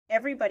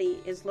Everybody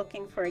is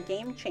looking for a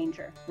game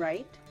changer,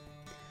 right?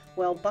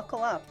 Well,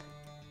 buckle up,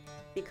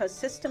 because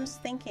systems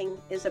thinking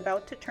is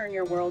about to turn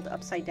your world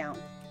upside down.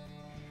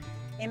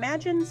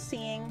 Imagine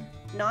seeing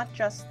not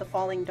just the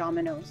falling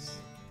dominoes,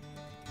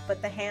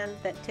 but the hand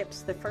that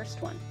tips the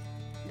first one.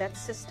 That's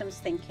systems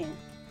thinking.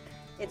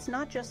 It's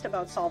not just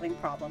about solving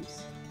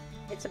problems.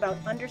 It's about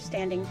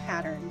understanding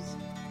patterns,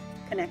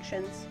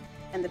 connections,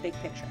 and the big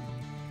picture.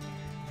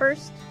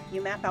 First, you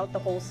map out the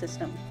whole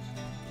system.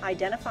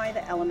 Identify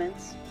the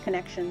elements,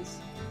 connections,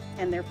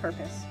 and their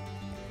purpose.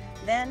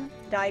 Then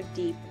dive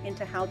deep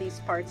into how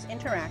these parts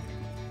interact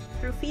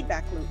through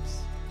feedback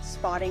loops,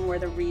 spotting where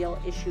the real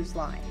issues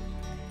lie.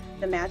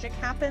 The magic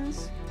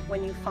happens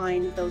when you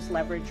find those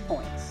leverage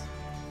points,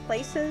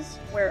 places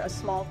where a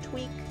small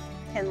tweak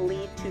can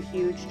lead to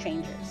huge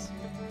changes.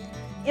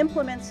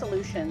 Implement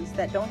solutions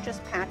that don't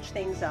just patch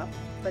things up,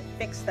 but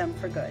fix them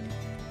for good.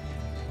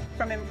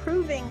 From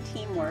improving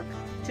teamwork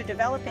to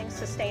developing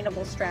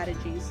sustainable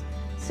strategies,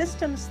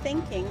 systems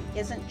thinking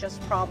isn't just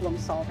problem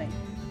solving.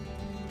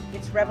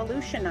 It's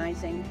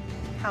revolutionizing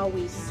how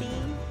we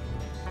see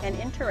and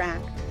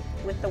interact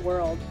with the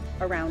world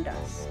around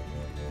us.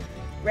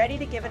 Ready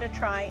to give it a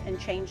try and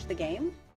change the game?